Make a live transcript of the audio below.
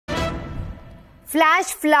Flash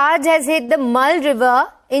flood has hit the Mal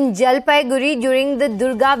River in Jalpaiguri during the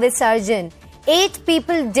Durga Visarjan. 8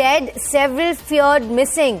 people dead, several feared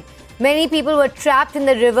missing. Many people were trapped in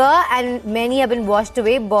the river and many have been washed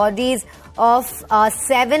away. Bodies of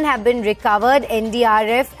 7 have been recovered.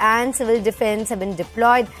 NDRF and civil defense have been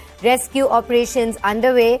deployed. Rescue operations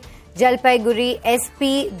underway. Jalpaiguri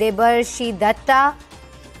SP Debarshi Datta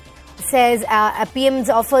says PM's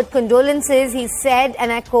offered condolences. He said,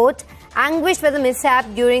 and I quote, "Anguished by the mishap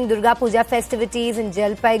during Durga Puja festivities in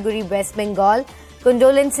Jalpaiguri, West Bengal.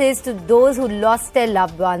 Condolences to those who lost their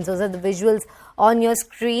loved ones." Those are the visuals on your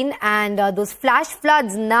screen. And those flash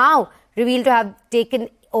floods now revealed to have taken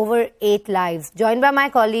over 8 lives. Joined by my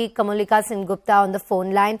colleague Kamolika Singupta on the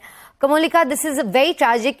phone line. Kamolika, this is a very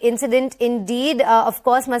tragic incident indeed. Of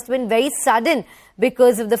course, must have been very sudden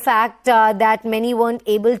because of the fact that many weren't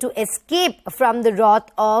able to escape from the wrath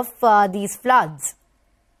of these floods.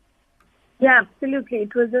 Yeah, absolutely.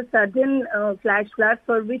 It was a sudden flash flood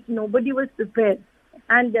for which nobody was prepared.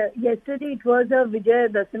 And yesterday it was a Vijaya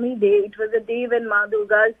Dasami day. It was a day when Ma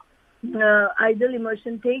Durga's Idol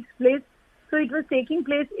Immersion takes place. So it was taking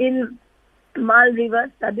place in Mal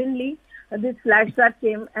River. Suddenly this flash flood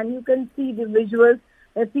came, and you can see the visuals.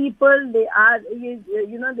 People, they are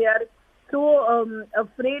so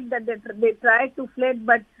afraid that they try to flee,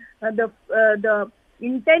 but the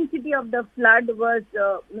intensity of the flood was,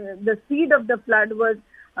 the speed of the flood was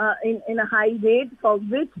in a high rate, for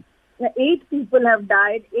which 8 people have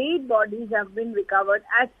died, 8 bodies have been recovered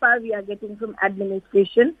as far we are getting from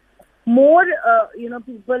administration. More,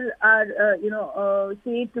 people are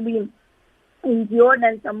said to be injured,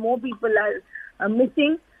 and some more people are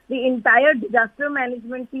missing. The entire disaster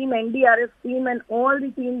management team, NDRF team, and all the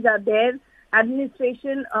teams are there.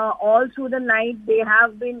 Administration, all through the night, they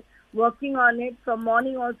have been working on it. From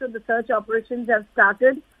morning also, the search operations have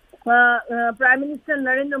started. Prime Minister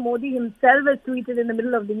Narendra Modi himself has tweeted in the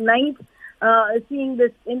middle of the night, seeing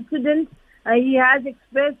this incident. He has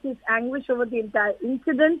expressed his anguish over the entire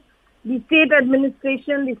incident. The state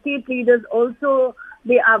administration, the state leaders also,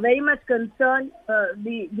 they are very much concerned.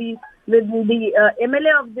 The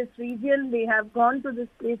MLA of this region, they have gone to these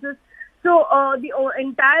places. So the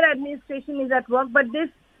entire administration is at work, but this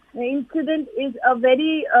incident is a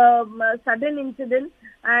very sudden incident,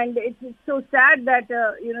 and it is so sad that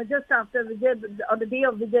just after on the day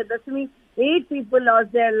of Vijay Dasami, 8 people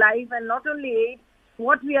lost their life, and not only 8.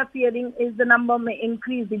 What we are fearing is the number may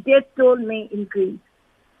increase, the death toll may increase.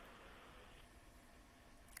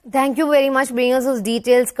 Thank you very much for bringing us those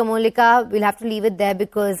details, Kamolika. We'll have to leave it there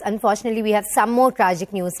because unfortunately we have some more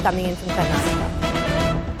tragic news coming in from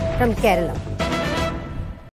Karnataka, from Kerala.